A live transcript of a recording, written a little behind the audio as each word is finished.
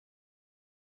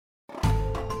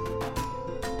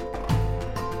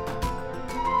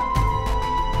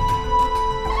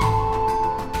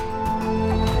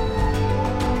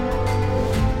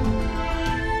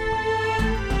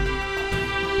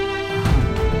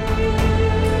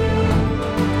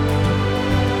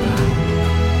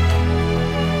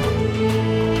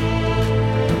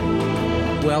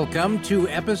Welcome to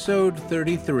episode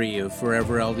 33 of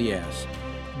Forever LDS.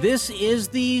 This is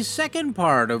the second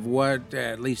part of what,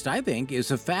 at least I think,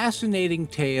 is a fascinating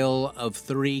tale of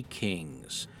three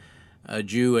kings. A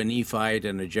Jew, a Nephite,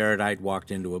 and a Jaredite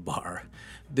walked into a bar.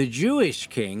 The Jewish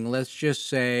king, let's just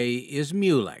say, is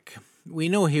Mulek. We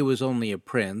know he was only a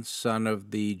prince, son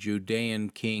of the Judean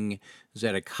king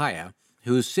Zedekiah,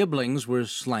 whose siblings were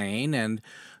slain and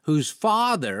whose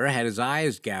father had his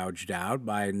eyes gouged out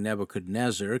by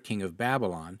Nebuchadnezzar, king of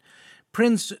Babylon.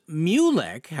 Prince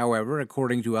Mulek, however,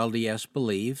 according to LDS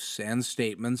beliefs and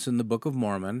statements in the Book of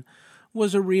Mormon,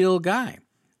 was a real guy.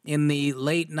 In the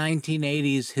late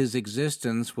 1980s, his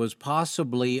existence was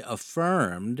possibly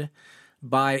affirmed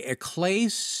by a clay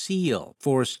seal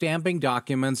for stamping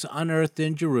documents unearthed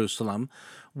in Jerusalem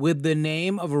with the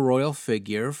name of a royal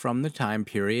figure from the time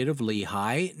period of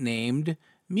Lehi named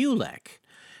Mulek.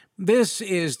 This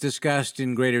is discussed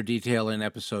in greater detail in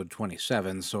episode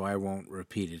 27, so I won't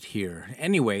repeat it here.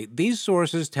 Anyway, these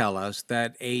sources tell us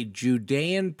that a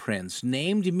Judean prince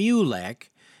named Mulek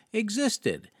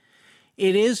existed.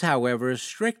 It is, however,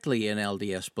 strictly an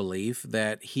LDS belief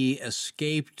that he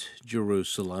escaped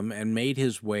Jerusalem and made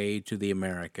his way to the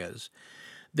Americas.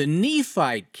 The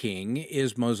Nephite king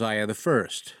is Mosiah the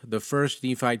first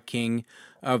Nephite king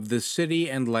of the city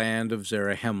and land of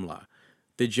Zarahemla.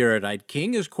 The Jaredite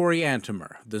king is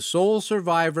Coriantumr, the sole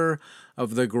survivor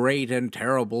of the great and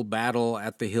terrible battle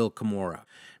at the hill Cumorah,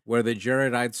 where the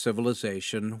Jaredite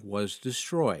civilization was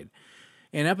destroyed.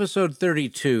 In episode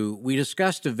 32, we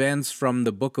discussed events from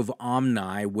the Book of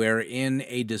Omni, wherein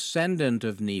a descendant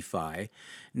of Nephi,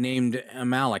 named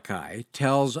Amaleki,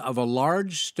 tells of a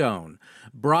large stone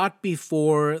brought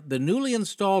before the newly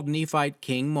installed Nephite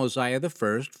king Mosiah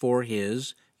I for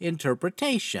his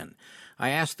interpretation. I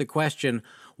asked the question,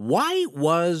 why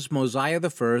was Mosiah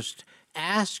I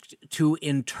asked to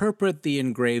interpret the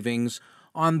engravings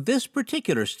on this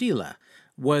particular stela?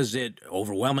 Was it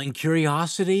overwhelming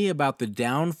curiosity about the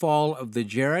downfall of the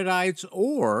Jaredites,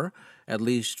 or, at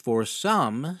least for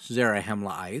some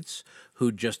Zarahemlaites,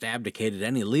 who just abdicated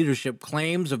any leadership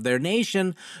claims of their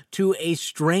nation to a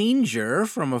stranger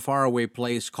from a faraway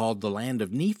place called the land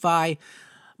of Nephi?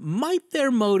 Might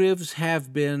their motives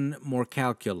have been more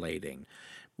calculating?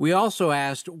 We also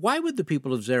asked, why would the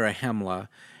people of Zarahemla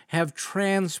have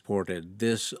transported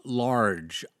this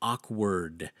large,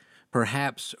 awkward,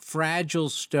 perhaps fragile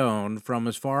stone from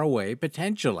as far away,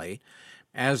 potentially,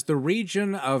 as the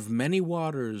region of many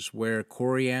waters where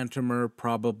Coriantumr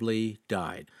probably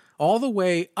died, all the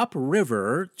way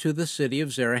upriver to the city of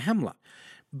Zarahemla?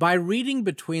 By reading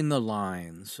between the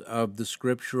lines of the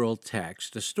scriptural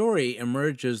text, a story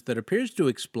emerges that appears to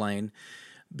explain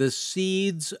the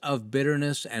seeds of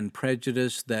bitterness and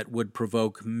prejudice that would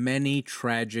provoke many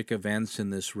tragic events in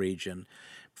this region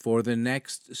for the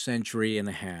next century and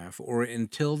a half, or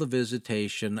until the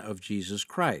visitation of Jesus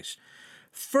Christ.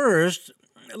 First,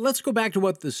 let's go back to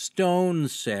what the stone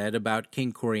said about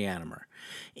King Coriantumr.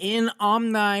 In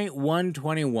Omni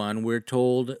 121, we're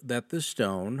told that the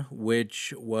stone,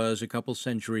 which was a couple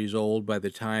centuries old by the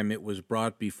time it was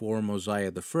brought before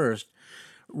Mosiah I,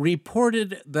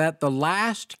 reported that the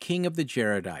last king of the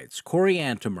Jaredites,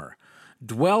 Coriantumr,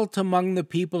 dwelt among the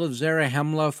people of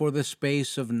Zarahemla for the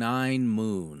space of 9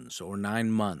 moons, or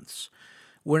 9 months.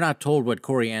 We're not told what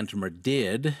Coriantumr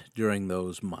did during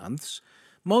those months.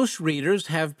 Most readers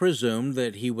have presumed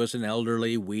that he was an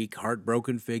elderly, weak,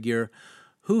 heartbroken figure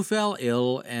who fell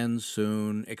ill and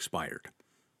soon expired.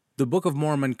 The Book of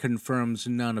Mormon confirms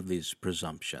none of these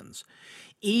presumptions.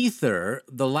 Ether,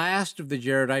 the last of the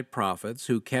Jaredite prophets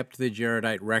who kept the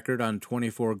Jaredite record on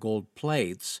 24 gold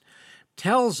plates,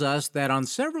 tells us that on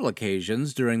several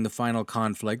occasions during the final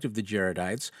conflict of the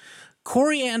Jaredites,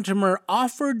 Coriantumr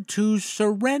offered to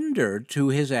surrender to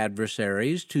his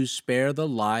adversaries to spare the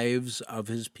lives of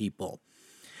his people.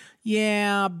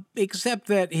 Yeah, except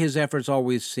that his efforts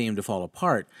always seemed to fall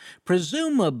apart,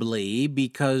 presumably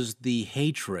because the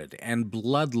hatred and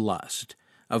bloodlust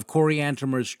of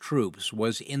Coriantumr's troops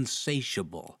was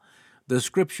insatiable. The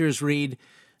scriptures read,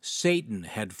 Satan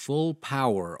had full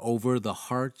power over the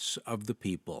hearts of the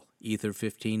people, Ether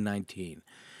 15:19.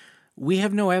 We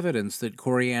have no evidence that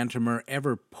Coriantumr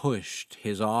ever pushed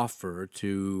his offer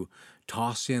to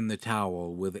toss in the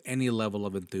towel with any level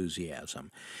of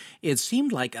enthusiasm. It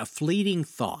seemed like a fleeting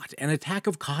thought, an attack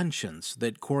of conscience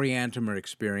that Coriantumr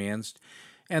experienced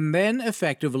and then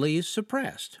effectively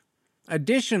suppressed.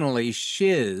 Additionally,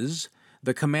 Shiz,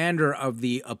 the commander of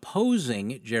the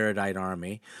opposing Jaredite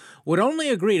army, would only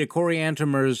agree to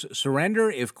Coriantumr's surrender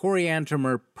if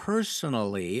Coriantumr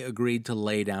personally agreed to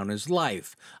lay down his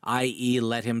life, i.e.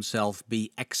 let himself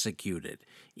be executed,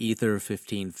 Ether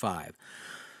 15:5.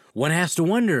 One has to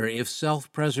wonder if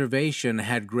self-preservation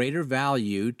had greater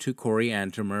value to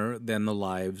Coriantumr than the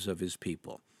lives of his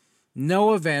people.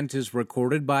 No event is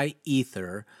recorded by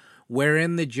Ether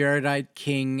wherein the Jaredite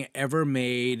king ever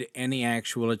made any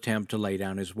actual attempt to lay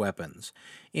down his weapons.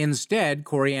 Instead,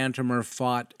 Coriantumr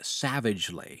fought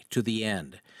savagely to the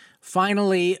end,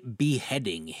 finally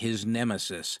beheading his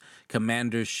nemesis,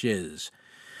 Commander Shiz.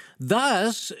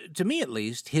 Thus, to me at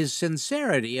least, his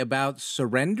sincerity about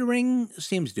surrendering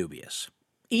seems dubious,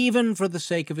 even for the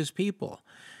sake of his people.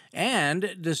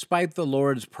 And despite the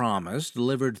Lord's promise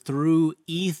delivered through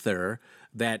Ether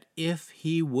that if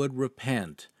he would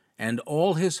repent and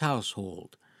all his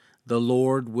household, the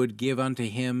Lord would give unto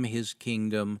him his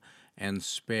kingdom and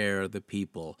spare the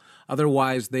people.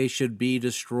 Otherwise they should be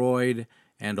destroyed,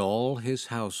 and all his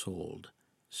household,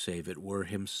 save it were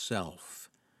himself.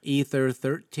 Ether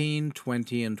 13,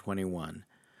 20, and 21.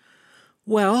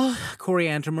 Well,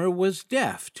 Coriantumr was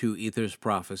deaf to Ether's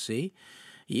prophecy.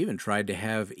 He even tried to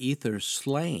have Ether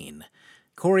slain.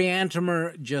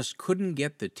 Coriantumr just couldn't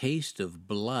get the taste of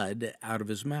blood out of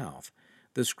his mouth.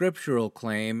 The scriptural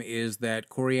claim is that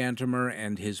Coriantumr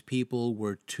and his people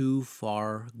were too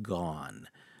far gone,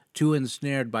 too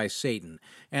ensnared by Satan,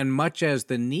 and much as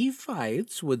the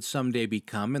Nephites would someday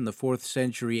become in the 4th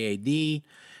century A.D.,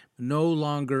 no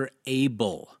longer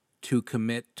able to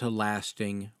commit to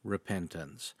lasting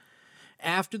repentance.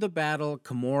 After the battle,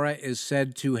 Cumorah is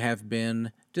said to have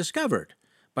been discovered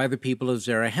by the people of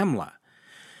Zarahemla.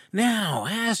 Now,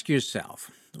 ask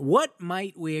yourself, what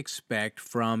might we expect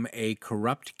from a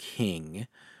corrupt king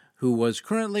who was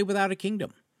currently without a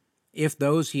kingdom? If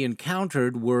those he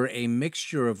encountered were a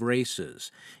mixture of races,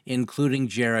 including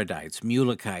Jaredites,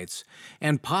 Mulekites,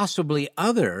 and possibly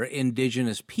other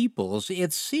indigenous peoples,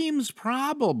 it seems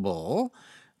probable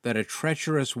that a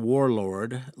treacherous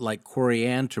warlord like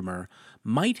Coriantumr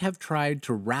might have tried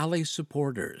to rally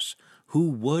supporters who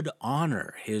would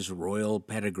honor his royal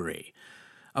pedigree.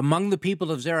 Among the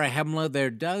people of Zarahemla, there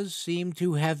does seem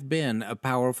to have been a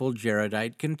powerful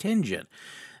Jaredite contingent.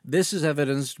 This is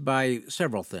evidenced by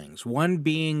several things, one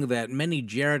being that many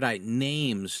Jaredite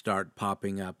names start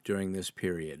popping up during this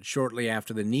period, shortly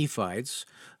after the Nephites,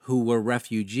 who were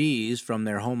refugees from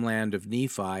their homeland of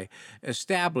Nephi,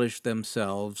 established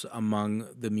themselves among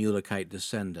the Mulekite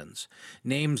descendants.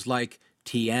 Names like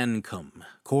Teancum,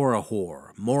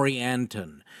 Korihor,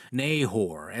 Morianton,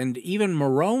 Nahor, and even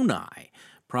Moroni,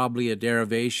 probably a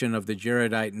derivation of the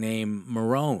Jaredite name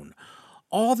Moroni.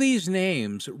 All these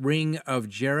names ring of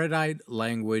Jaredite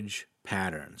language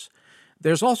patterns.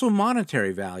 There's also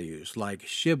monetary values like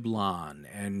Shiblon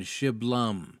and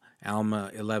Shiblum,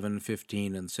 Alma 11,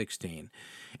 15, and 16.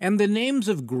 And the names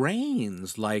of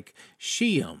grains like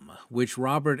Sheum, which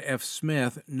Robert F.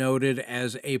 Smith noted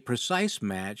as a precise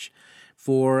match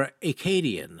for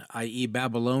Akkadian, i.e.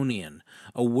 Babylonian,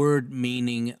 a word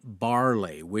meaning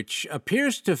barley, which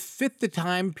appears to fit the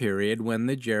time period when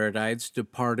the Jaredites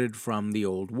departed from the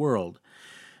Old World.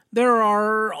 There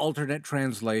are alternate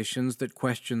translations that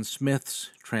question Smith's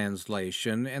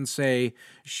translation and say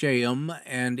Sheum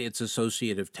and its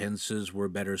associative tenses were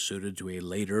better suited to a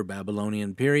later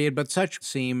Babylonian period, but such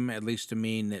seem, at least to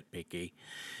me, nitpicky.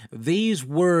 These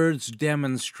words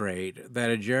demonstrate that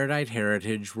a Jaredite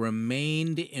heritage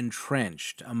remained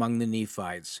entrenched among the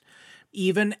Nephites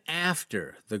even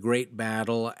after the great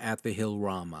battle at the hill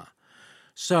Ramah.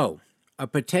 So, a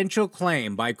potential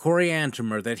claim by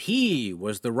Coriantumr that he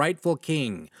was the rightful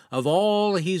king of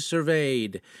all he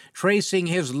surveyed, tracing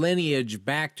his lineage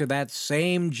back to that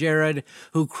same Jared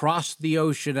who crossed the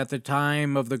ocean at the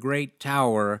time of the Great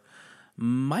Tower,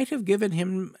 might have given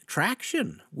him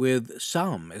traction with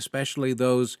some, especially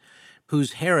those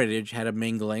whose heritage had a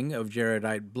mingling of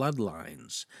Jaredite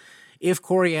bloodlines. If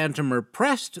Coriantumr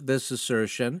pressed this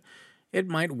assertion, it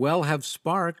might well have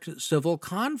sparked civil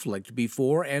conflict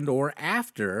before and or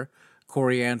after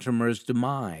Coriantumr's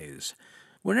demise.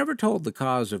 We're never told the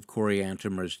cause of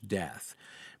Coriantumr's death,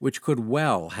 which could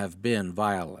well have been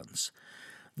violence.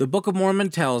 The Book of Mormon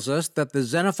tells us that the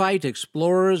Xenophite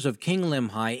explorers of King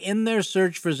Limhi, in their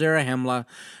search for Zarahemla,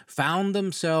 found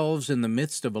themselves in the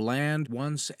midst of a land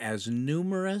once as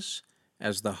numerous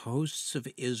as the hosts of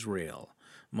Israel.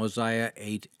 Mosiah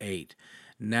 8:8.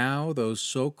 Now those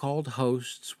so-called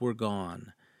hosts were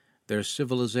gone. Their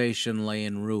civilization lay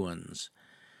in ruins.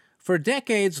 For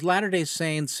decades, Latter-day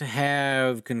Saints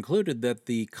have concluded that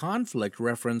the conflict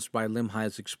referenced by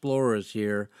Limhi's explorers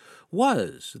here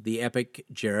was the epic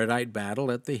Jaredite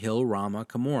battle at the hill Ramah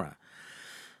Cumorah.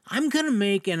 I'm going to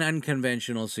make an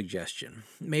unconventional suggestion.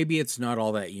 Maybe it's not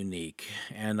all that unique,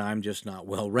 and I'm just not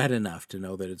well read enough to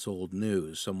know that it's old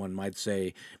news. Someone might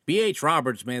say, B.H.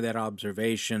 Roberts made that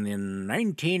observation in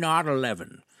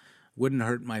 1911. Wouldn't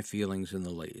hurt my feelings in the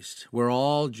least. We're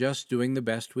all just doing the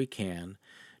best we can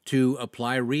to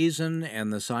apply reason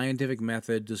and the scientific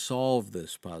method to solve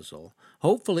this puzzle,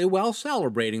 hopefully while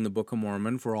celebrating the Book of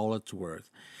Mormon for all it's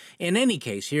worth. In any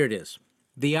case, here it is.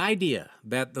 The idea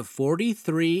that the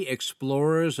 43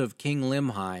 explorers of King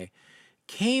Limhi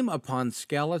came upon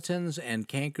skeletons and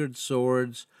cankered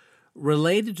swords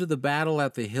related to the battle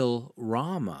at the hill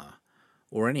Ramah,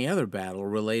 or any other battle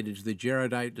related to the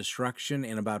Jaredite destruction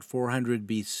in about 400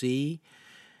 BC,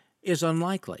 is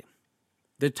unlikely.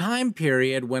 The time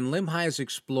period when Limhi's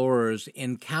explorers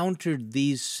encountered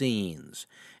these scenes,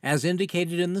 as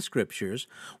indicated in the scriptures,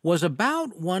 was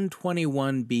about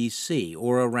 121 BC,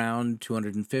 or around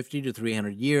 250 to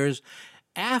 300 years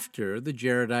after the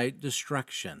Jaredite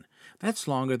destruction. That's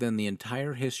longer than the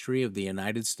entire history of the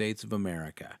United States of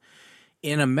America.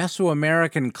 In a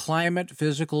Mesoamerican climate,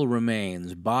 physical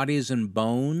remains, bodies and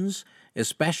bones,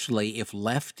 especially if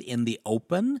left in the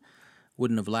open,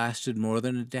 wouldn't have lasted more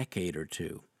than a decade or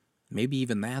two. Maybe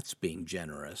even that's being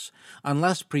generous.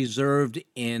 Unless preserved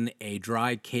in a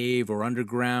dry cave or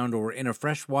underground or in a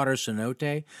freshwater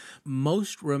cenote,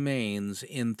 most remains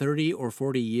in 30 or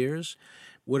 40 years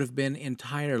would have been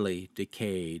entirely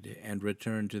decayed and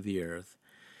returned to the earth.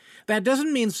 That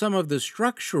doesn't mean some of the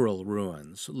structural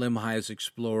ruins Limhi's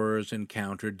explorers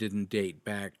encountered didn't date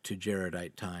back to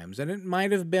Jaredite times, and it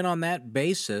might have been on that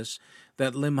basis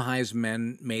that Limhi's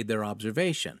men made their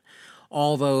observation,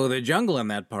 although the jungle in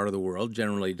that part of the world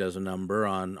generally does a number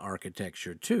on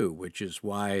architecture too, which is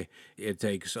why it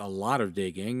takes a lot of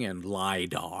digging and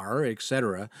LIDAR,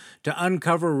 etc., to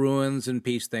uncover ruins and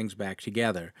piece things back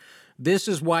together. This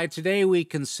is why today we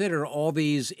consider all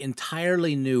these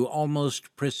entirely new,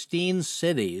 almost pristine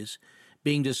cities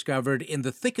being discovered in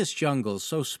the thickest jungles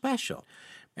so special,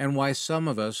 and why some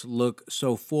of us look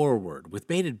so forward with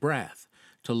bated breath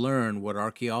to learn what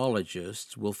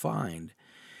archaeologists will find.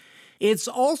 It's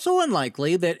also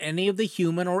unlikely that any of the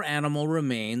human or animal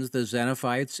remains the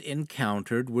Xenophites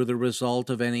encountered were the result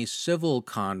of any civil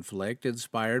conflict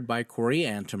inspired by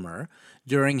Coriantumr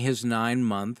during his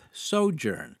 9-month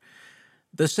sojourn.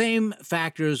 The same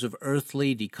factors of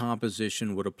earthly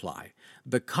decomposition would apply.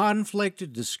 The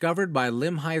conflict discovered by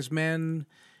Limhi's men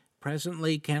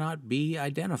presently cannot be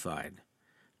identified.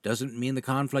 Doesn't mean the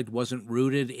conflict wasn't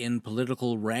rooted in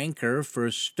political rancor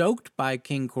first stoked by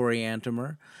King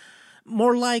Coriantumr.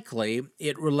 More likely,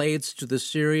 it relates to the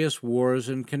serious wars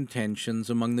and contentions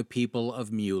among the people of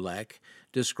Mulek,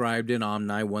 described in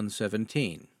Omni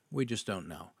 117. We just don't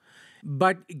know.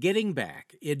 But getting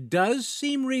back, it does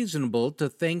seem reasonable to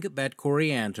think that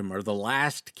Coriantumr, the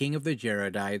last king of the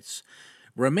Jaredites,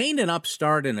 remained an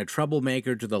upstart and a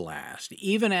troublemaker to the last,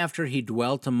 even after he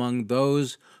dwelt among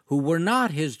those who were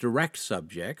not his direct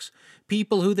subjects,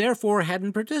 people who therefore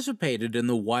hadn't participated in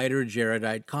the wider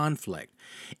Jaredite conflict.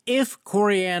 If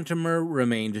Coriantumr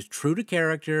remained true to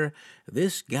character,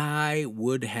 this guy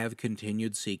would have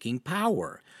continued seeking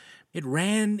power. It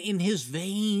ran in his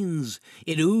veins.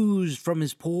 It oozed from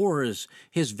his pores.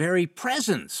 His very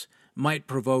presence might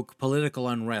provoke political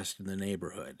unrest in the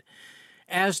neighborhood.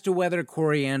 As to whether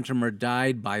Coriantumr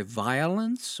died by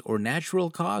violence or natural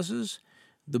causes,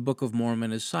 the Book of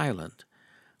Mormon is silent,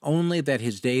 only that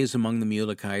his days among the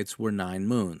Mulekites were 9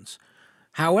 moons.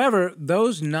 However,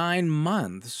 those 9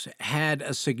 months had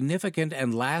a significant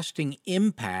and lasting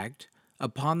impact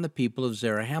upon the people of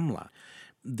Zarahemla.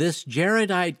 This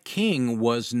Jaredite king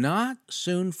was not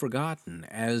soon forgotten,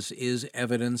 as is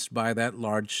evidenced by that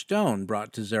large stone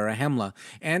brought to Zarahemla,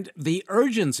 and the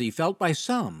urgency felt by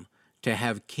some to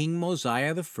have King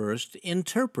Mosiah I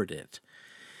interpret it.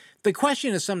 The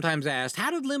question is sometimes asked,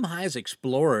 how did Limhi's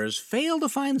explorers fail to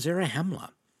find Zarahemla?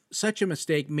 Such a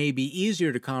mistake may be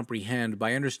easier to comprehend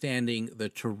by understanding the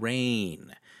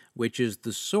terrain, which is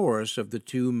the source of the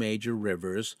 2 major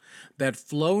rivers that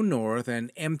flow north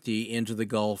and empty into the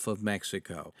Gulf of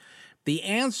Mexico. The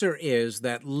answer is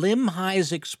that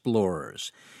Limhi's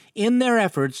explorers, in their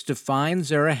efforts to find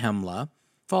Zarahemla,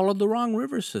 followed the wrong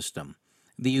river system,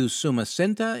 the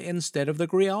Usumacinta instead of the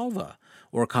Grijalva,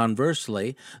 or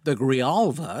conversely, the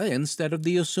Grijalva instead of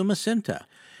the Usumacinta.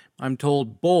 I'm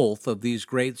told both of these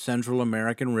great Central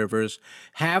American rivers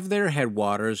have their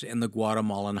headwaters in the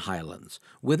Guatemalan highlands,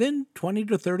 within 20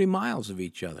 to 30 miles of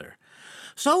each other.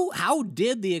 So how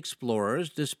did the explorers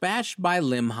dispatched by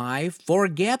Limhi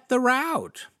forget the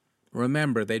route?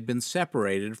 Remember, they'd been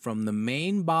separated from the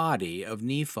main body of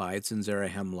Nephites in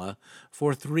Zarahemla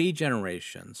for 3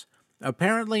 generations.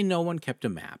 Apparently, no one kept a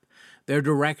map. Their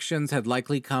directions had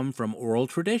likely come from oral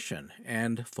tradition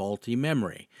and faulty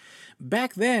memory.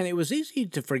 Back then, it was easy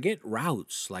to forget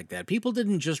routes like that. People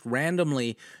didn't just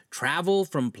randomly travel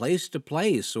from place to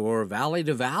place or valley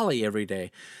to valley every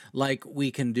day like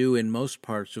we can do in most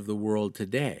parts of the world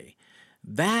today.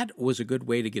 That was a good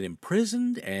way to get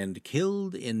imprisoned and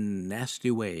killed in nasty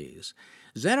ways.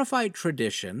 Xenophite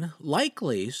tradition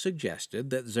likely suggested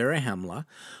that Zarahemla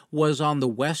was on the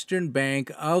western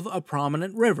bank of a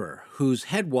prominent river whose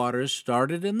headwaters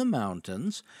started in the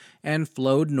mountains and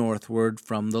flowed northward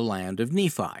from the land of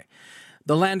Nephi.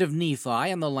 The land of Nephi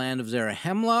and the land of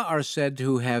Zarahemla are said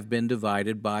to have been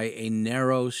divided by a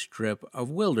narrow strip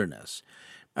of wilderness.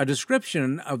 A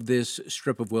description of this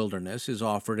strip of wilderness is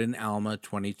offered in Alma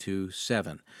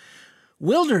 22:7.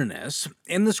 Wilderness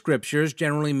in the scriptures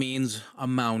generally means a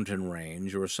mountain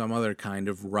range or some other kind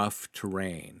of rough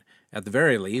terrain. At the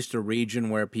very least, a region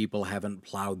where people haven't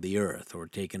plowed the earth or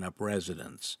taken up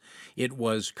residence. It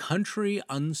was country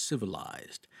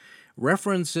uncivilized.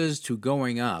 References to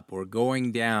going up or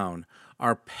going down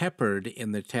are peppered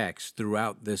in the text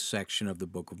throughout this section of the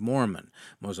Book of Mormon.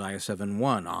 Mosiah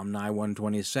 7:1, Omni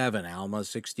 127, Alma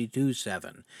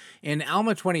 62:7. In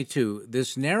Alma 22,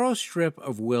 this narrow strip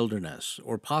of wilderness,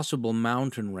 or possible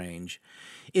mountain range,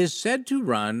 is said to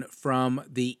run from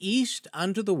the east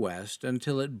unto the west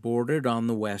until it bordered on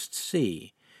the West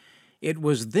Sea. It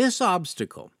was this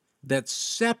obstacle that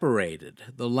separated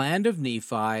the land of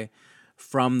Nephi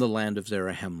from the land of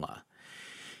Zarahemla.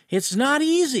 It's not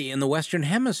easy in the Western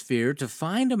Hemisphere to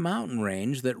find a mountain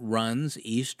range that runs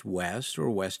east-west or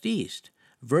west-east.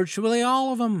 Virtually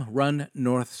all of them run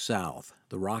north-south,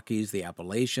 the Rockies, the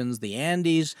Appalachians, the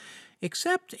Andes,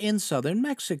 except in southern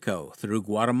Mexico, through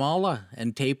Guatemala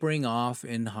and tapering off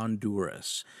in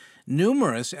Honduras.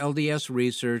 Numerous LDS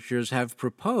researchers have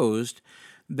proposed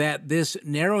that this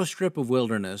narrow strip of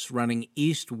wilderness running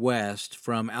east-west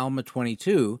from Alma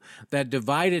 22 that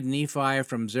divided Nephi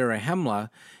from Zarahemla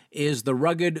is the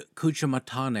rugged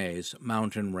Cuchumatanes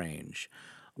mountain range,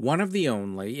 one of the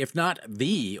only, if not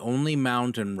the only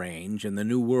mountain range in the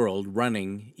New World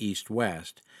running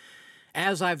east-west.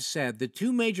 As I've said, the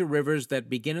 2 major rivers that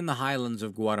begin in the highlands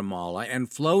of Guatemala and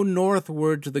flow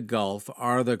northward to the Gulf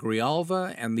are the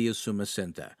Grijalva and the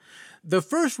Usumacinta. The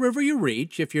first river you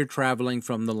reach, if you're traveling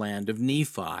from the land of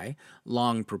Nephi,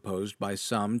 long proposed by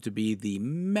some to be the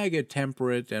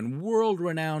mega-temperate and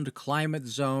world-renowned climate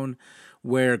zone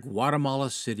where Guatemala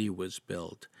City was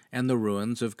built, and the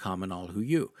ruins of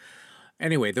Kamanalhuyu.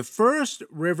 Anyway, the first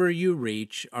river you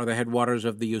reach are the headwaters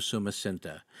of the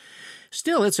Usumacinta.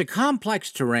 Still, it's a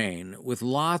complex terrain with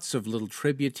lots of little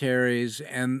tributaries,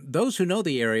 and those who know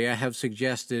the area have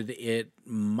suggested it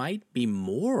might be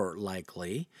more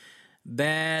likely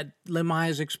that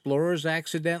Limhi's explorers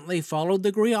accidentally followed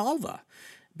the Grijalva.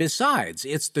 Besides,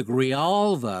 it's the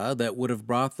Grijalva that would have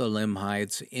brought the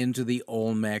Limhites into the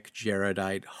Olmec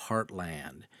Jaredite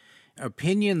heartland.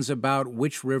 Opinions about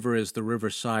which river is the river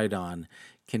Sidon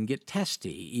can get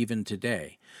testy even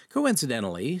today.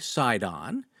 Coincidentally,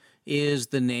 Sidon is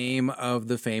the name of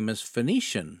the famous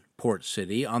Phoenician port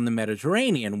city on the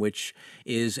Mediterranean, which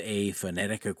is a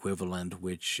phonetic equivalent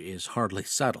which is hardly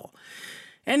subtle.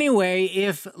 Anyway,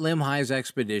 if Limhi's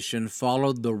expedition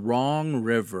followed the wrong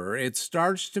river, it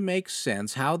starts to make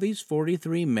sense how these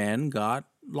 43 men got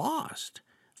lost.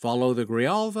 Follow the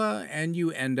Grijalva, and you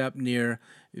end up near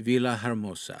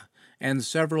Villahermosa and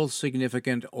several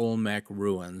significant Olmec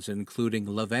ruins, including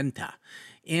La Venta,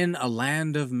 in a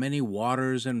land of many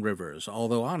waters and rivers,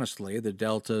 although honestly the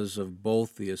deltas of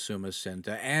both the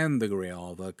Usumacinta and the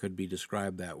Grijalva could be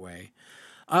described that way.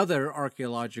 Other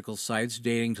archaeological sites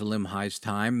dating to Limhi's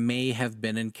time may have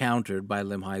been encountered by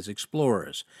Limhi's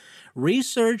explorers.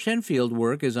 Research and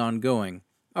fieldwork is ongoing.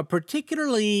 A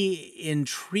particularly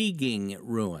intriguing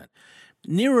ruin,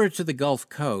 nearer to the Gulf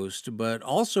Coast, but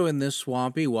also in this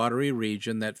swampy, watery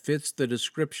region that fits the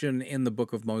description in the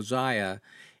Book of Mosiah,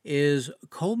 is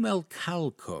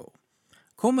Comalcalco.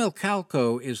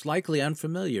 Comalcalco is likely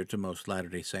unfamiliar to most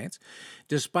Latter-day Saints,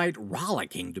 despite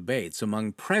rollicking debates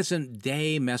among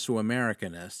present-day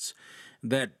Mesoamericanists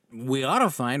that we ought to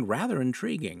find rather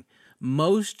intriguing.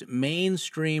 Most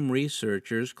mainstream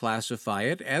researchers classify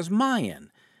it as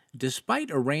Mayan, despite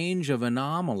a range of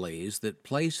anomalies that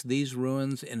place these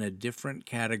ruins in a different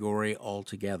category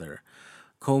altogether.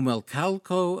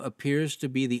 Comalcalco appears to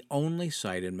be the only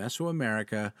site in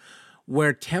Mesoamerica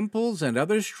where temples and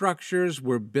other structures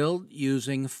were built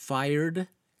using fired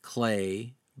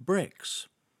clay bricks.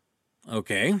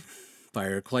 Okay,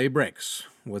 Fire clay bricks.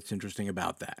 What's interesting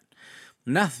about that?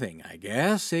 Nothing, I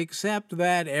guess, except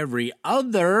that every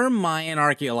other Mayan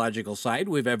archaeological site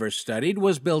we've ever studied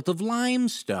was built of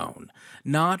limestone,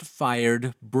 not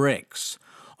fired bricks.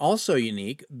 Also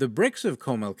unique, the bricks of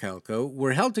Comalcalco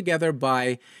were held together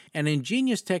by an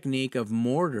ingenious technique of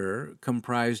mortar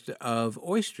comprised of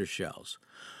oyster shells.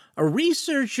 A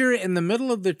researcher in the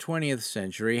middle of the 20th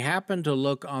century happened to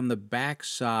look on the back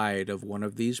side of one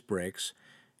of these bricks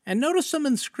and noticed some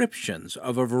inscriptions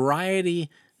of a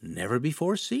variety never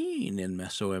before seen in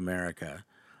Mesoamerica.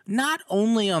 Not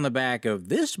only on the back of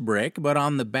this brick, but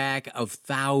on the back of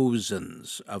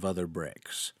thousands of other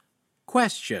bricks.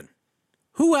 Question: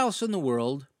 who else in the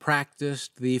world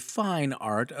practiced the fine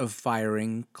art of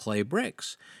firing clay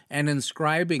bricks and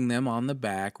inscribing them on the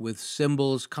back with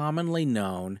symbols commonly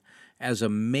known as a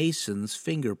mason's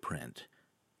fingerprint?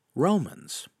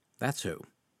 Romans. That's who.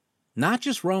 Not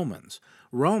just Romans.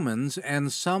 Romans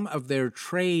and some of their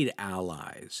trade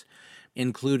allies,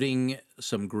 including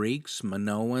some Greeks,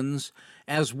 Minoans,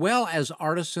 as well as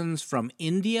artisans from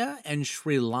India and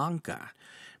Sri Lanka,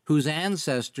 whose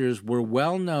ancestors were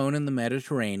well known in the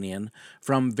Mediterranean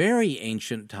from very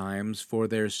ancient times for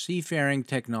their seafaring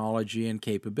technology and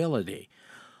capability.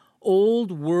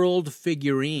 Old world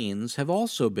figurines have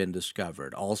also been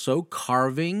discovered, also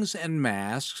carvings and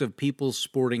masks of people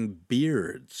sporting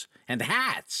beards and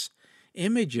hats,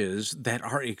 images that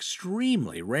are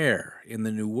extremely rare in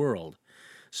the New World.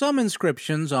 Some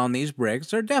inscriptions on these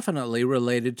bricks are definitely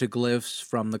related to glyphs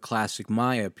from the classic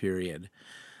Maya period,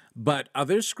 but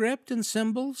other script and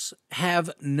symbols have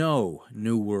no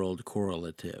New World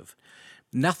correlative.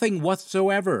 Nothing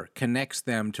whatsoever connects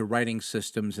them to writing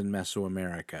systems in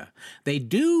Mesoamerica. They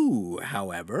do,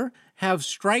 however, have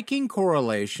striking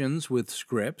correlations with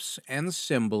scripts and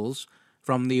symbols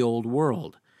from the Old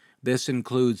World. This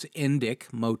includes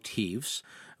Indic motifs,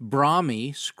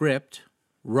 Brahmi script,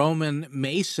 Roman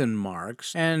mason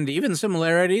marks, and even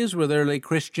similarities with early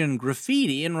Christian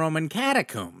graffiti in Roman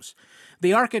catacombs.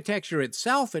 The architecture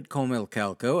itself at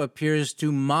Comalcalco appears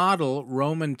to model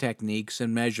Roman techniques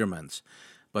and measurements,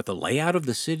 but the layout of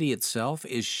the city itself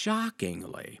is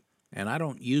shockingly, and I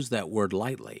don't use that word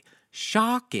lightly,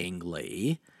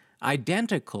 shockingly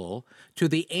identical to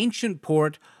the ancient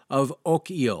port of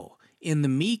Ocio in the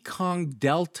Mekong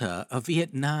Delta of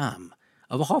Vietnam,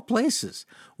 of all places,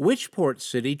 which port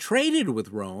city traded with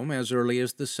Rome as early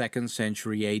as the 2nd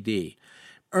century A.D.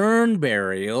 Urn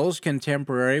burials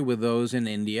contemporary with those in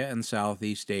India and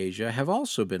Southeast Asia have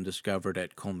also been discovered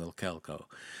at Comalcalco.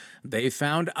 They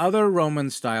found other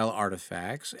Roman-style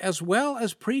artifacts, as well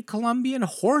as pre-Columbian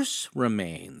horse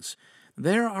remains.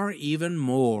 There are even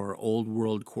more Old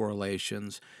World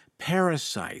correlations,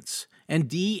 parasites, and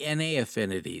DNA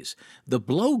affinities, the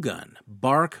blowgun,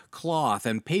 bark, cloth,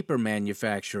 and paper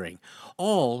manufacturing.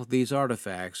 All these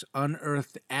artifacts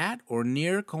unearthed at or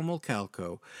near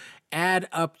Comalcalco add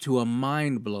up to a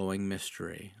mind-blowing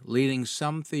mystery, leading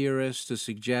some theorists to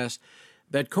suggest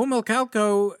that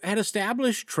Comalcalco had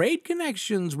established trade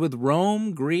connections with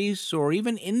Rome, Greece, or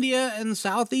even India and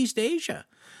Southeast Asia.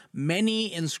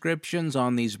 Many inscriptions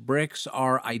on these bricks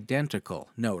are identical.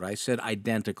 Note, I said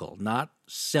identical, not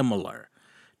similar,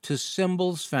 to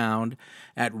symbols found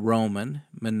at Roman,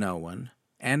 Minoan,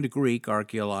 and Greek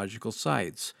archaeological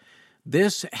sites.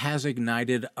 This has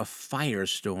ignited a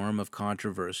firestorm of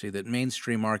controversy that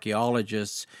mainstream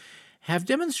archaeologists have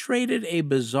demonstrated a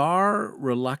bizarre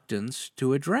reluctance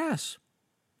to address.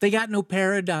 They got no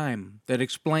paradigm that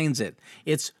explains it.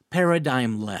 It's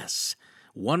paradigmless.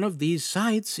 One of these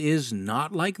sites is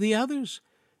not like the others.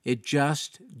 It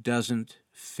just doesn't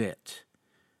fit.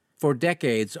 For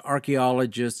decades,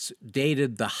 archaeologists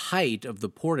dated the height of the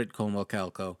port at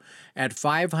Comalcalco at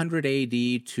 500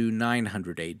 AD to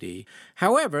 900 AD.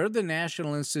 However, the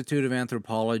National Institute of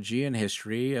Anthropology and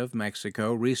History of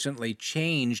Mexico recently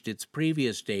changed its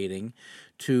previous dating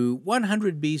to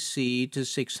 100 BC to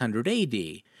 600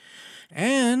 AD.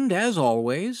 And, as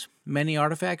always, many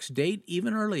artifacts date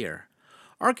even earlier.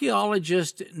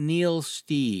 Archaeologist Neil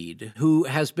Steed, who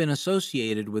has been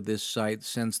associated with this site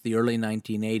since the early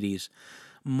 1980s,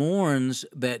 mourns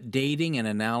that dating and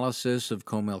analysis of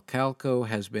Comalcalco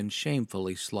has been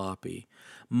shamefully sloppy.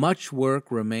 Much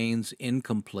work remains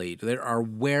incomplete. There are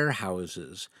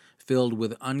warehouses filled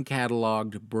with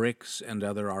uncatalogued bricks and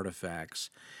other artifacts.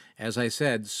 As I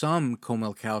said, some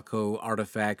Comalcalco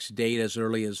artifacts date as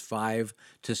early as 5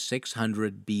 to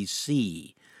 600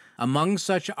 BC. Among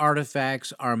such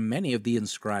artifacts are many of the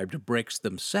inscribed bricks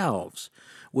themselves,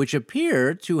 which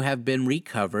appear to have been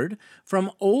recovered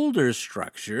from older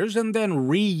structures and then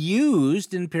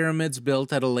reused in pyramids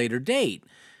built at a later date.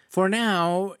 For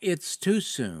now, it's too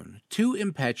soon, too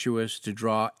impetuous to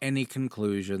draw any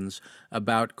conclusions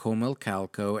about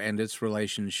Comilcalco and its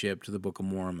relationship to the Book of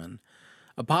Mormon.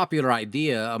 A popular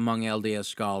idea among LDS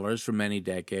scholars for many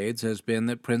decades has been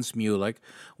that Prince Mulek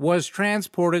was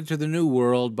transported to the New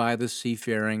World by the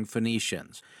seafaring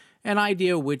Phoenicians, an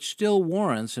idea which still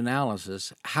warrants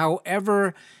analysis.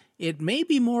 However, it may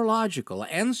be more logical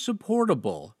and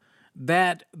supportable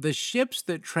that the ships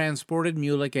that transported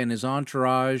Mulek and his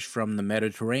entourage from the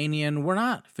Mediterranean were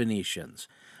not Phoenicians,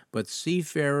 but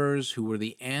seafarers who were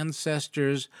the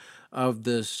ancestors of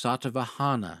the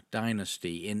Satavahana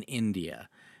dynasty in India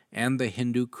and the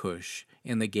Hindu Kush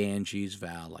in the Ganges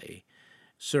Valley,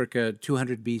 circa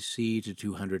 200 BC to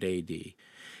 200 AD.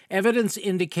 Evidence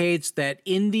indicates that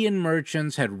Indian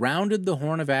merchants had rounded the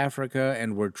Horn of Africa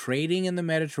and were trading in the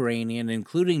Mediterranean,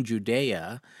 including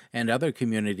Judea and other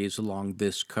communities along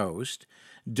this coast,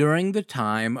 during the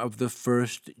time of the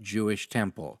first Jewish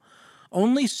temple.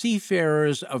 Only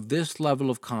seafarers of this level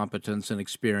of competence and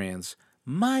experience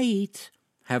might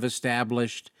have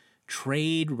established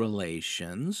trade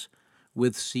relations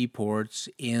with seaports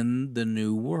in the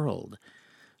New World.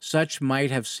 Such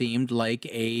might have seemed like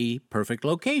a perfect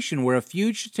location where a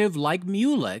fugitive like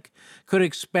Mulek could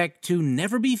expect to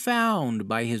never be found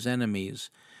by his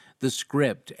enemies. The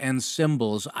script and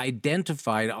symbols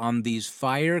identified on these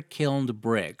fire-kilned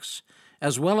bricks,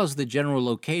 as well as the general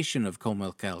location of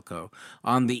Comilcalco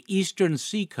on the eastern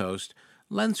seacoast,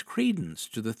 lends credence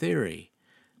to the theory.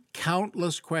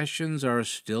 Countless questions are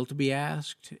still to be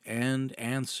asked and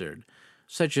answered,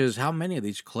 such as how many of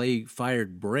these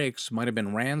clay-fired bricks might have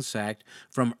been ransacked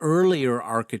from earlier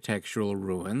architectural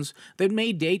ruins that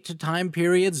may date to time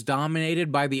periods dominated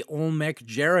by the Olmec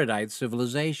Jaredite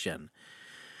civilization.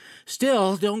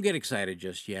 Still, don't get excited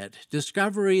just yet.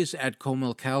 Discoveries at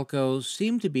Comilcalco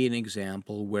seem to be an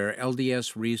example where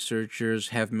LDS researchers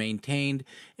have maintained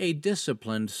a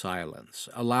disciplined silence,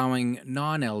 allowing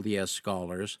non-LDS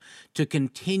scholars to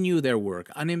continue their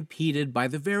work unimpeded by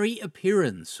the very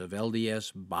appearance of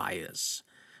LDS bias.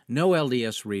 No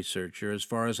LDS researcher, as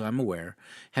far as I'm aware,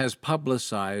 has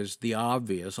publicized the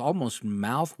obvious, almost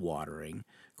mouth-watering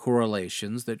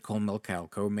correlations that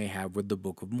Comilcalco may have with the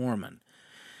Book of Mormon.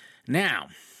 Now,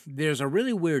 there's a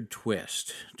really weird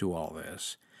twist to all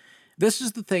this. This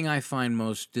is the thing I find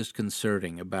most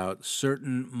disconcerting about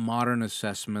certain modern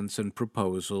assessments and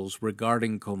proposals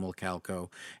regarding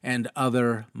Comilcalco and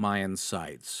other Mayan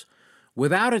sites.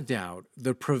 Without a doubt,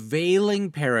 the prevailing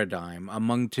paradigm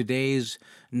among today's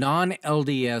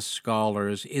non-LDS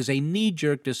scholars is a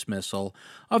knee-jerk dismissal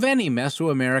of any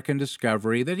Mesoamerican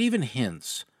discovery that even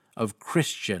hints of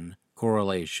Christian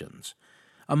correlations.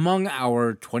 Among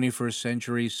our 21st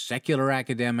century secular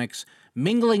academics,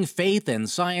 mingling faith and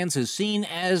science is seen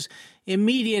as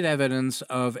immediate evidence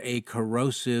of a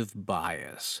corrosive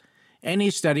bias. Any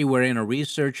study wherein a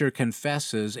researcher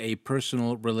confesses a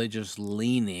personal religious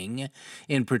leaning,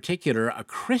 in particular a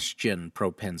Christian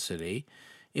propensity,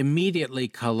 immediately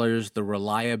colors the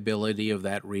reliability of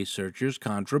that researcher's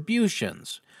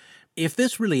contributions. If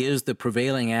this really is the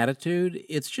prevailing attitude,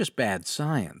 it's just bad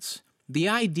science. The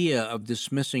idea of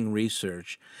dismissing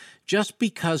research just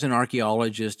because an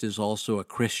archaeologist is also a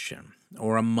Christian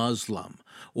or a Muslim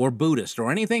or Buddhist or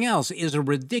anything else is a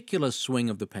ridiculous swing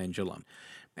of the pendulum,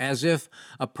 as if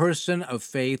a person of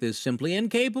faith is simply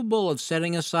incapable of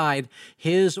setting aside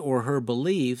his or her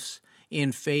beliefs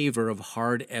in favor of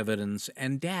hard evidence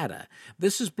and data.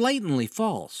 This is blatantly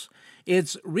false.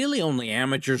 It's really only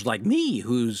amateurs like me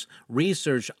whose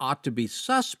research ought to be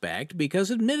suspect because,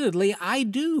 admittedly, I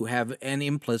do have an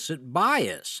implicit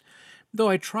bias, though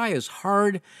I try as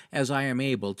hard as I am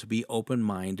able to be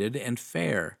open-minded and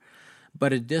fair.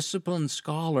 But a disciplined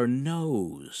scholar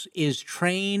knows, is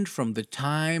trained from the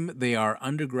time they are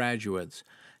undergraduates,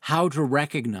 how to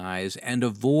recognize and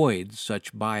avoid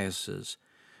such biases.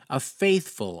 A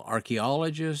faithful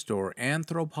archaeologist or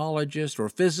anthropologist or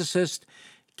physicist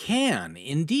can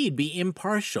indeed be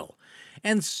impartial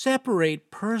and separate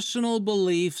personal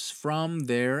beliefs from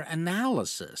their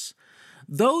analysis.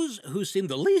 Those who seem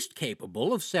the least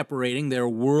capable of separating their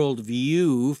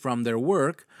worldview from their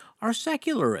work are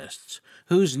secularists,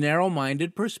 whose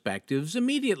narrow-minded perspectives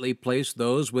immediately place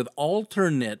those with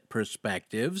alternate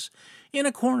perspectives in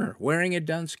a corner wearing a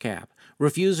dunce cap,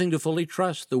 refusing to fully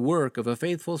trust the work of a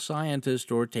faithful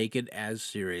scientist or take it as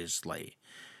seriously.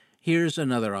 Here's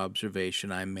another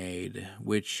observation I made,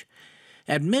 which,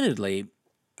 admittedly,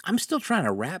 I'm still trying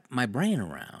to wrap my brain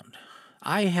around.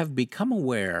 I have become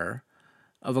aware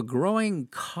of a growing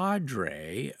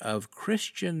cadre of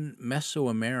Christian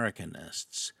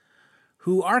Mesoamericanists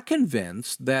who are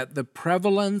convinced that the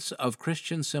prevalence of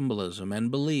Christian symbolism and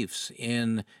beliefs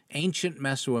in ancient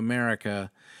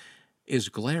Mesoamerica is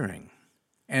glaring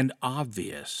and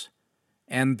obvious,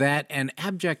 and that an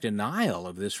abject denial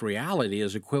of this reality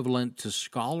is equivalent to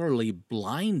scholarly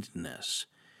blindness.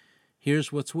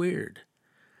 Here's what's weird.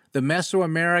 The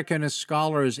Mesoamericanist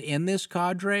scholars in this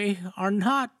cadre are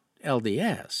not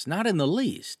LDS, not in the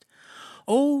least.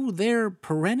 Oh, they're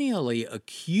perennially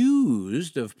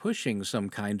accused of pushing some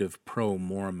kind of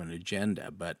pro-Mormon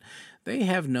agenda, but they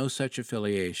have no such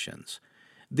affiliations.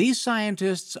 These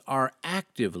scientists are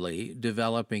actively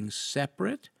developing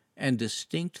separate and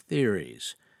distinct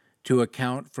theories to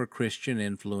account for Christian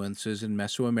influences in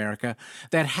Mesoamerica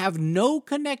that have no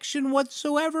connection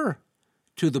whatsoever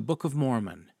to the Book of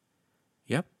Mormon.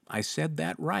 Yep, I said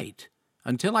that right.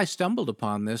 Until I stumbled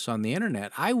upon this on the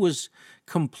internet, I was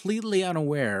completely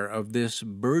unaware of this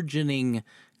burgeoning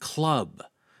club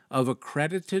of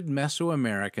accredited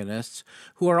Mesoamericanists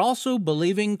who are also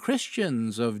believing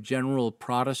Christians of general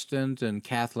Protestant and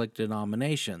Catholic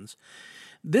denominations.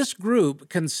 This group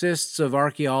consists of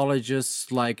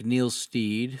archaeologists like Neil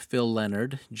Steed, Phil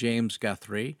Leonard, James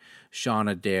Guthrie, Sean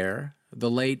Adair, the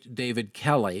late David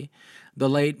Kelly, the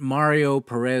late Mario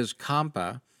Perez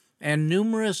Campa, and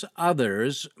numerous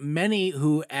others, many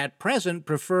who at present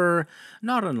prefer,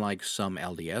 not unlike some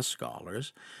LDS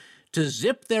scholars, to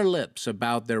zip their lips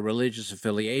about their religious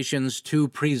affiliations to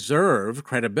preserve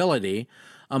credibility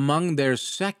among their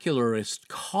secularist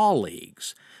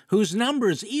colleagues, whose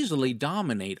numbers easily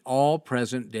dominate all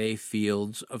present-day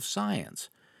fields of science.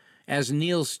 As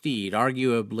Neil Steed,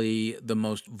 arguably the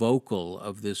most vocal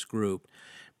of this group,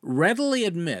 readily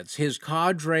admits, his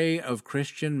cadre of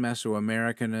Christian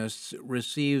Mesoamericanists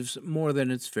receives more than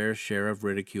its fair share of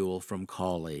ridicule from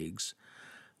colleagues.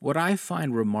 What I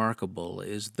find remarkable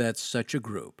is that such a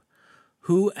group,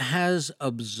 who has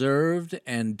observed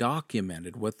and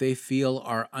documented what they feel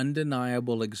are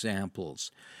undeniable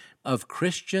examples of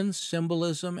Christian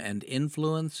symbolism and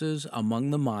influences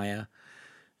among the Maya,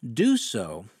 do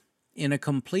so in a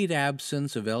complete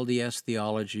absence of LDS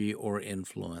theology or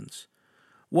influence.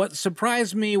 What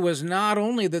surprised me was not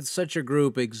only that such a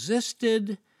group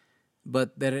existed,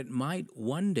 but that it might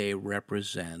one day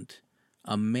represent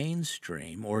a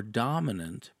mainstream or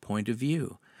dominant point of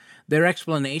view. Their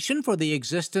explanation for the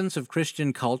existence of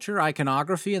Christian culture,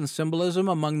 iconography, and symbolism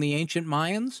among the ancient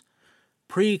Mayans?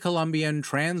 Pre-Columbian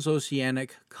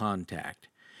transoceanic contact,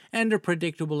 and a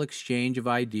predictable exchange of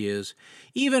ideas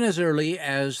even as early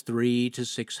as 300 to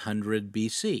 600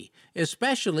 BC,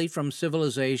 especially from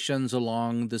civilizations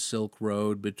along the Silk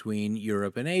Road between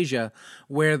Europe and Asia,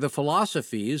 where the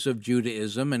philosophies of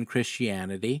Judaism and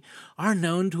Christianity are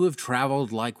known to have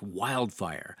traveled like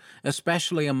wildfire,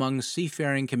 especially among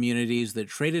seafaring communities that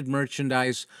traded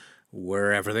merchandise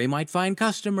wherever they might find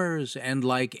customers, and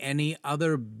like any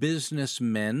other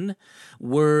businessmen,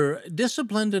 were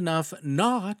disciplined enough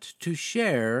not to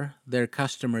share their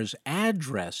customers'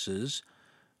 addresses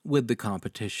with the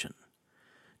competition.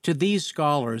 To these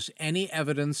scholars, any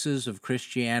evidences of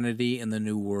Christianity in the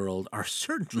New World are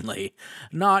certainly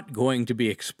not going to be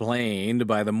explained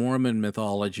by the Mormon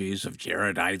mythologies of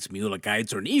Jaredites,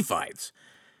 Mulekites, or Nephites.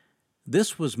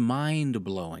 This was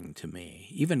mind-blowing to me,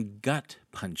 even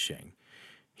gut-punching.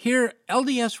 Here,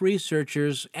 LDS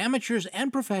researchers, amateurs,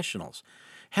 and professionals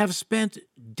have spent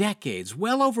decades,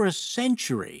 well over a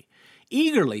century,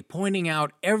 eagerly pointing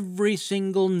out every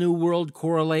single New World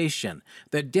correlation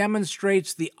that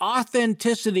demonstrates the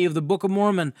authenticity of the Book of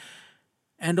Mormon,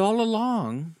 and all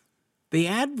along, the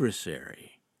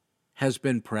adversary has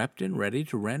been prepped and ready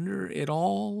to render it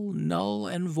all null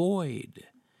and void.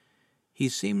 He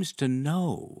seems to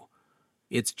know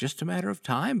it's just a matter of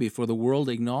time before the world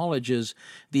acknowledges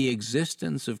the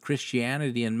existence of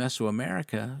Christianity in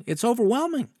Mesoamerica. It's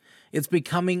overwhelming. It's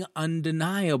becoming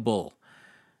undeniable.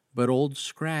 But Old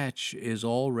Scratch is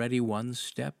already one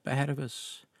step ahead of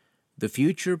us. The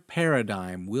future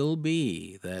paradigm will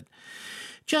be that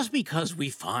just because we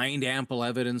find ample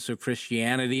evidence of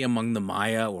Christianity among the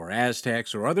Maya or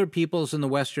Aztecs or other peoples in the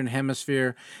Western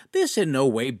Hemisphere, this in no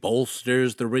way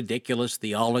bolsters the ridiculous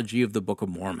theology of the Book of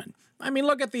Mormon. I mean,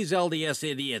 look at these LDS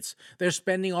idiots. They're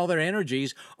spending all their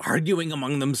energies arguing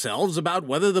among themselves about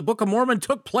whether the Book of Mormon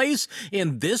took place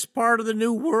in this part of the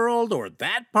New World or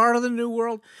that part of the New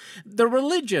World. The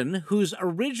religion whose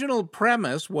original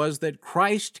premise was that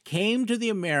Christ came to the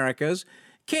Americas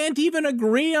can't even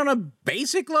agree on a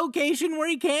basic location where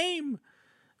he came.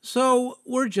 So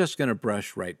we're just going to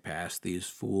brush right past these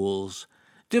fools,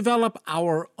 develop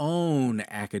our own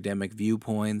academic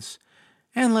viewpoints,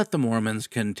 and let the Mormons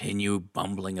continue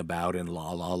bumbling about in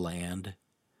La La Land.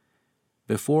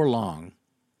 Before long,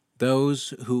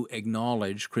 those who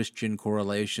acknowledge Christian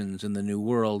correlations in the New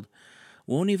World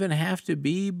won't even have to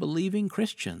be believing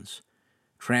Christians.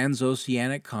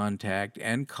 Transoceanic contact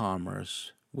and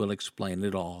commerce will explain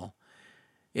it all.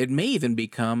 It may even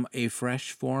become a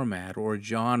fresh format or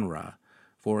genre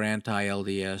for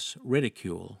anti-LDS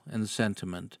ridicule and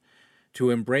sentiment. To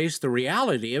embrace the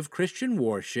reality of Christian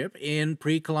worship in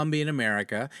pre-Columbian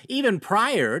America, even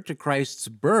prior to Christ's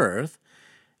birth,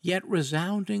 yet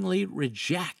resoundingly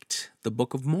reject the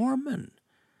Book of Mormon.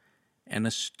 An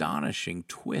astonishing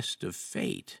twist of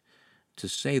fate, to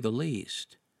say the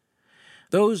least.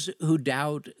 Those who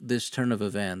doubt this turn of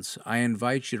events, I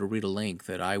invite you to read a link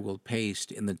that I will paste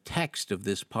in the text of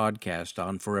this podcast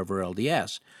on Forever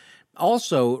LDS.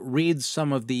 Also, read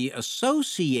some of the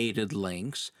associated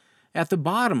links at the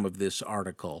bottom of this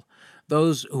article.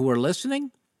 Those who are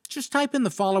listening, just type in the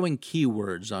following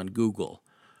keywords on Google: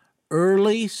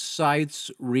 Early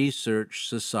Sites Research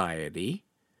Society,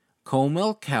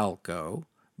 Comilcalco,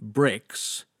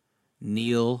 Bricks,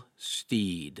 Neil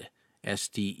Steede,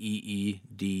 Steede.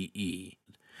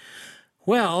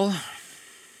 Well,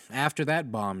 after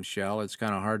that bombshell, it's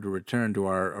kind of hard to return to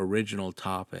our original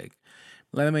topic.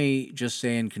 Let me just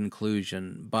say in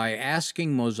conclusion, by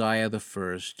asking Mosiah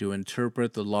I to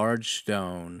interpret the large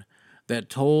stone that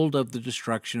told of the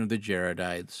destruction of the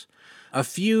Jaredites, a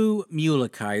few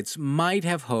Mulekites might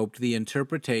have hoped the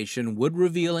interpretation would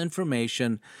reveal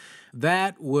information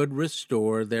that would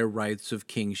restore their rights of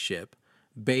kingship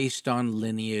based on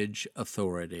lineage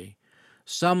authority.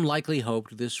 Some likely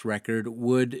hoped this record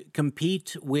would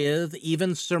compete with,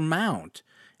 even surmount,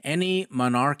 any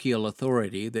monarchical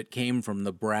authority that came from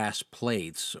the brass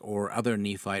plates or other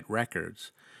Nephite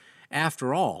records.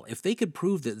 After all, if they could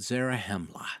prove that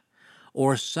Zarahemla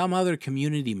or some other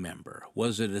community member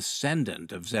was a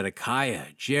descendant of Zedekiah,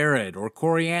 Jared, or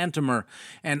Coriantumr,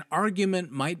 an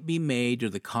argument might be made to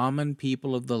the common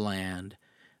people of the land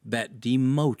that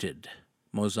demoted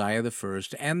Mosiah I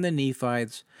and the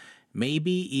Nephites,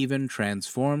 maybe even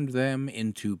transformed them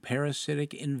into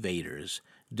parasitic invaders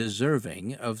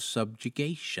deserving of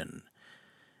subjugation.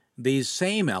 These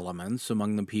same elements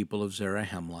among the people of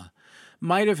Zarahemla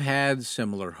might have had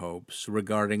similar hopes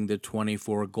regarding the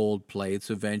 24 gold plates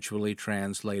eventually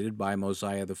translated by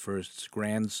Mosiah I's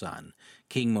grandson,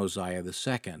 King Mosiah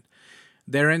II.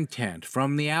 Their intent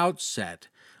from the outset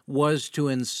was to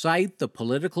incite the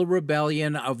political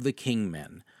rebellion of the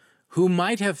kingmen, who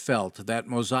might have felt that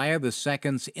Mosiah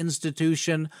II's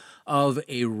institution of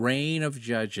a reign of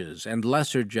judges and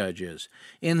lesser judges,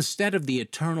 instead of the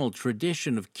eternal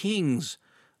tradition of kings,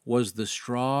 was the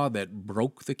straw that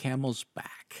broke the camel's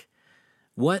back.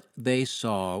 What they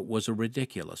saw was a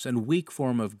ridiculous and weak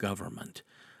form of government,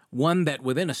 one that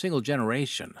within a single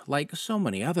generation, like so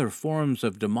many other forms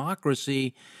of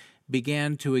democracy,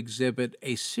 began to exhibit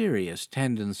a serious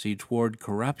tendency toward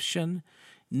corruption,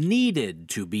 needed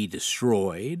to be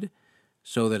destroyed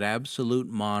so that absolute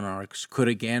monarchs could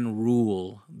again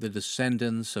rule the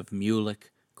descendants of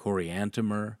Mulek,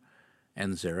 Coriantumr,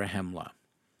 and Zarahemla.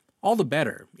 All the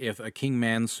better if a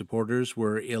kingman's supporters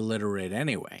were illiterate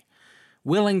anyway,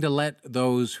 willing to let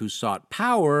those who sought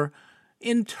power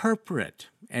interpret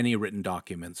any written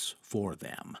documents for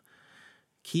them.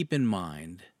 Keep in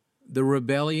mind, the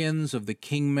rebellions of the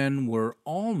kingmen were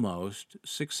almost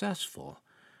successful.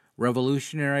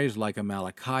 Revolutionaries like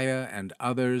Amalickiah and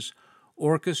others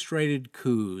orchestrated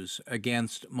coups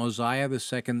against Mosiah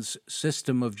II's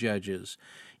system of judges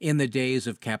in the days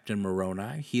of Captain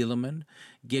Moroni, Helaman,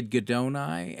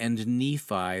 Gidgiddoni, and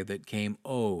Nephi that came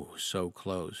oh so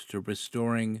close to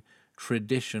restoring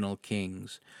traditional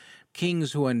kings,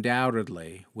 kings who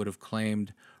undoubtedly would have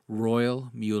claimed royal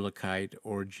Mulekite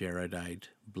or Jaredite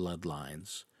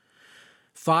bloodlines.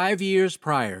 5 years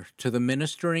prior to the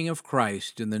ministering of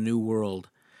Christ in the New World,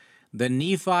 the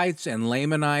Nephites and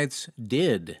Lamanites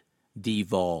did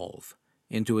devolve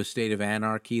into a state of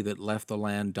anarchy that left the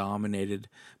land dominated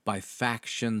by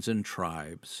factions and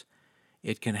tribes.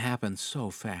 It can happen so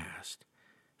fast,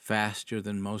 faster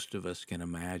than most of us can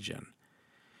imagine.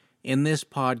 In this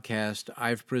podcast,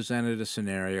 I've presented a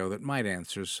scenario that might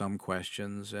answer some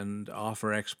questions and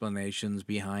offer explanations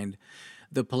behind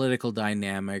the political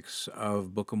dynamics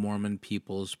of Book of Mormon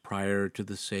peoples prior to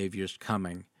the Savior's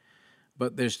coming.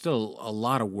 But there's still a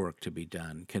lot of work to be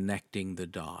done connecting the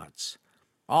dots.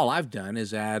 All I've done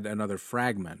is add another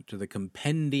fragment to the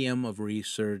compendium of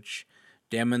research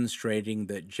demonstrating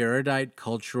that Jaredite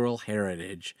cultural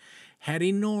heritage had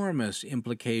enormous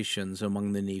implications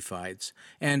among the Nephites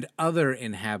and other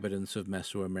inhabitants of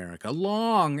Mesoamerica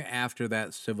long after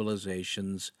that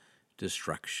civilization's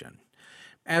destruction.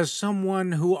 As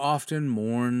someone who often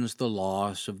mourns the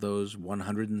loss of those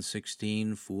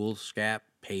 116 foolscap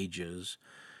pages,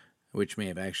 which may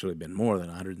have actually been more than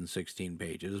 116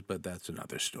 pages, but that's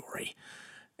another story,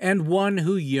 and one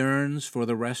who yearns for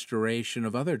the restoration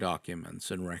of other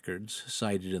documents and records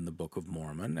cited in the Book of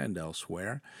Mormon and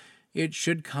elsewhere, it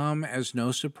should come as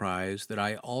no surprise that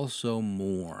I also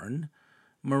mourn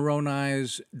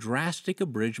Moroni's drastic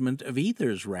abridgment of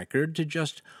Ether's record to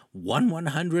just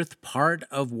 1/100th part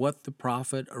of what the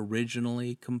prophet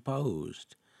originally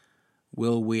composed.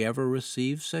 Will we ever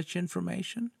receive such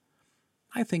information?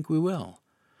 I think we will.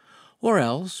 Or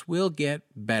else we'll get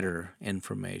better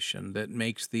information that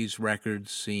makes these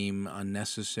records seem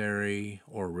unnecessary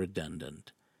or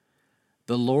redundant.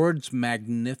 The Lord's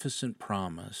magnificent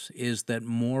promise is that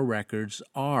more records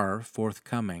are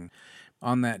forthcoming.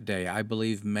 On that day, I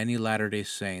believe many Latter-day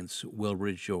Saints will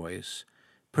rejoice,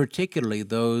 particularly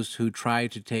those who try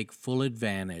to take full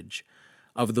advantage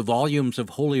of the volumes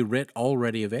of Holy Writ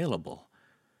already available.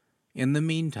 In the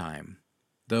meantime,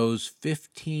 those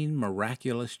 15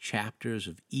 miraculous chapters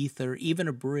of Ether, even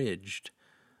abridged,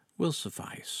 will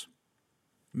suffice.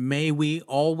 May we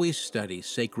always study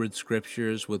sacred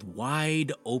scriptures with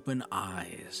wide open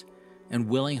eyes and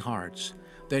willing hearts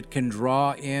that can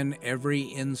draw in every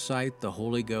insight the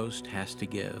Holy Ghost has to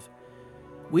give.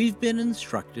 We've been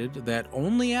instructed that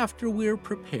only after we're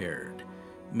prepared,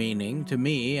 meaning to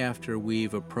me after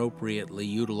we've appropriately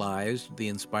utilized the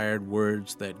inspired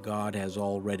words that God has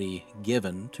already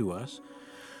given to us,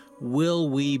 will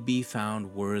we be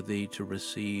found worthy to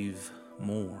receive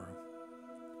more.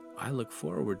 I look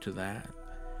forward to that,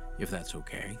 if that's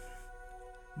okay.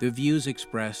 The views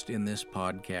expressed in this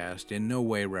podcast in no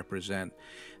way represent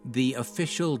the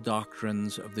official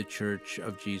doctrines of the Church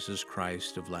of Jesus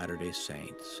Christ of Latter-day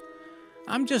Saints.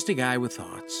 I'm just a guy with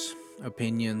thoughts,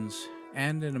 opinions,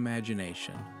 and an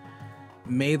imagination.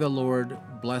 May the Lord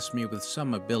bless me with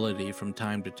some ability from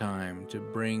time to time to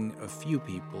bring a few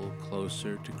people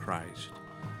closer to Christ.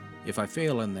 If I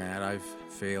fail in that, I've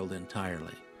failed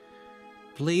entirely.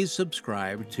 Please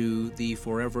subscribe to the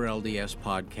Forever LDS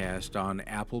podcast on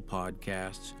Apple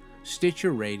Podcasts,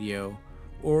 Stitcher Radio,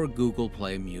 or Google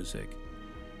Play Music.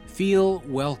 Feel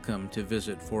welcome to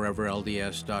visit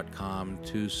foreverlds.com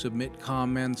to submit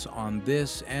comments on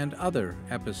this and other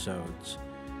episodes.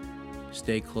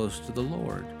 Stay close to the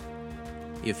Lord.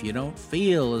 If you don't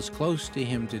feel as close to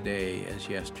Him today as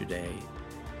yesterday,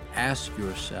 ask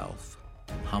yourself,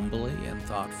 humbly and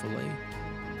thoughtfully,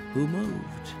 who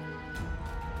moved?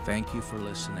 Thank you for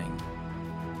listening.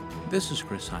 This is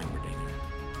Chris Heimerdinger,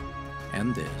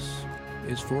 and this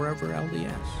is Forever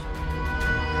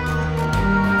LDS.